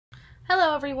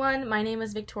Hello everyone, my name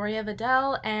is Victoria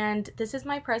Vidal, and this is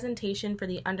my presentation for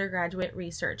the Undergraduate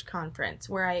Research Conference,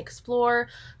 where I explore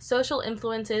social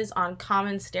influences on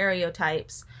common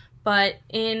stereotypes, but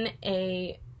in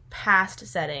a past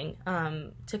setting,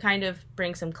 to kind of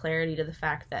bring some clarity to the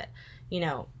fact that,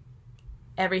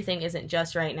 everything isn't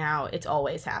just right now, it's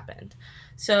always happened.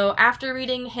 So after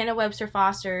reading Hannah Webster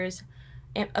Foster's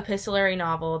epistolary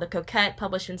novel, The Coquette,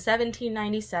 published in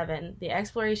 1797, the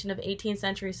exploration of 18th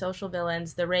century social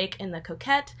villains, the Rake and the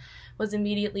Coquette, was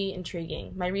immediately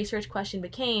intriguing. My research question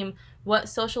became, what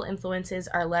social influences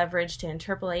are leveraged to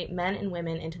interpolate men and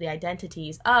women into the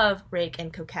identities of Rake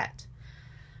and Coquette?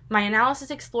 My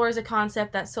analysis explores a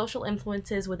concept that social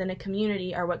influences within a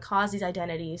community are what cause these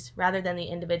identities, rather than the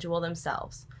individual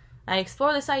themselves. I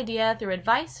explore this idea through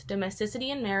advice,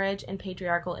 domesticity in marriage, and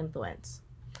patriarchal influence.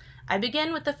 I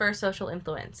begin with the first social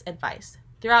influence, advice.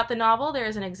 Throughout the novel, there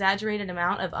is an exaggerated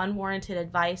amount of unwarranted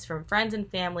advice from friends and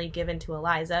family given to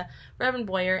Eliza, Reverend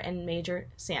Boyer, and Major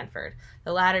Sanford,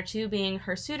 the latter two being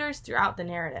her suitors throughout the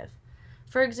narrative.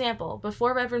 For example,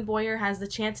 before Reverend Boyer has the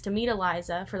chance to meet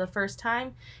Eliza for the first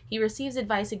time, he receives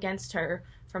advice against her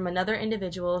from another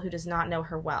individual who does not know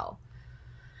her well.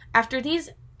 After these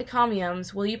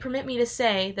encomiums, will you permit me to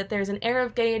say that there is an air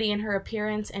of gaiety in her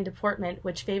appearance and deportment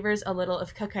which favors a little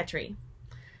of coquetry.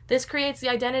 This creates the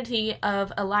identity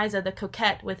of Eliza the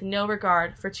coquette with no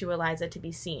regard for true Eliza to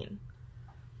be seen.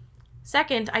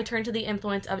 Second, I turn to the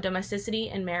influence of domesticity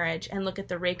in marriage and look at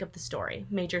the rake of the story,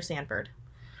 Major Sanford.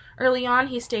 Early on,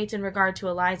 he states in regard to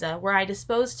Eliza, were I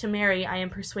disposed to marry, I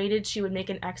am persuaded she would make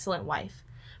an excellent wife.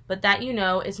 But that,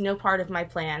 is no part of my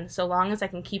plan, so long as I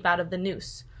can keep out of the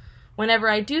noose. Whenever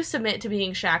I do submit to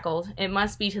being shackled, it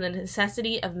must be to the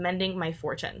necessity of mending my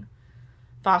fortune.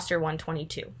 Foster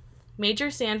 122. Major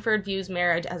Sanford views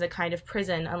marriage as a kind of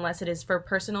prison unless it is for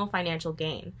personal financial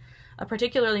gain, a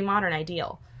particularly modern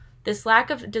ideal. This lack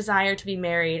of desire to be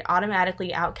married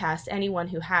automatically outcasts anyone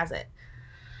who has it.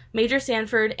 Major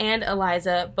Sanford and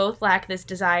Eliza both lack this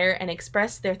desire and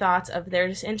express their thoughts of their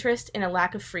disinterest in a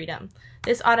lack of freedom.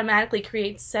 This automatically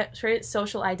creates separate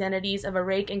social identities of a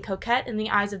rake and coquette in the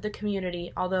eyes of the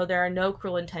community, although there are no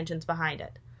cruel intentions behind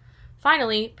it.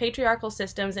 Finally, patriarchal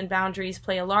systems and boundaries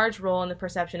play a large role in the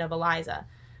perception of Eliza.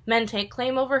 Men take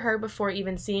claim over her before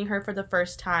even seeing her for the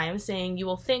first time, saying, "You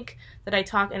will think that I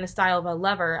talk in a style of a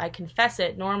lover. I confess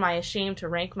it, nor am I ashamed to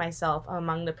rank myself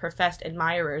among the professed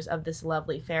admirers of this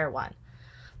lovely fair one."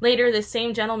 Later, this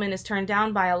same gentleman is turned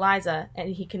down by Eliza, and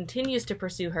he continues to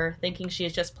pursue her, thinking she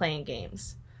is just playing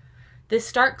games. This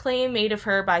stark claim made of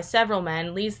her by several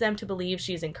men leads them to believe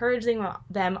she is encouraging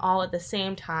them all at the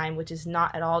same time, which is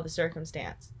not at all the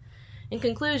circumstance. In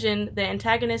conclusion, the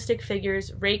antagonistic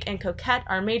figures Rake and Coquette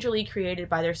are majorly created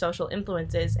by their social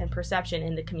influences and perception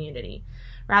in the community,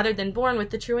 rather than born with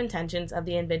the true intentions of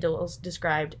the individuals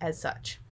described as such.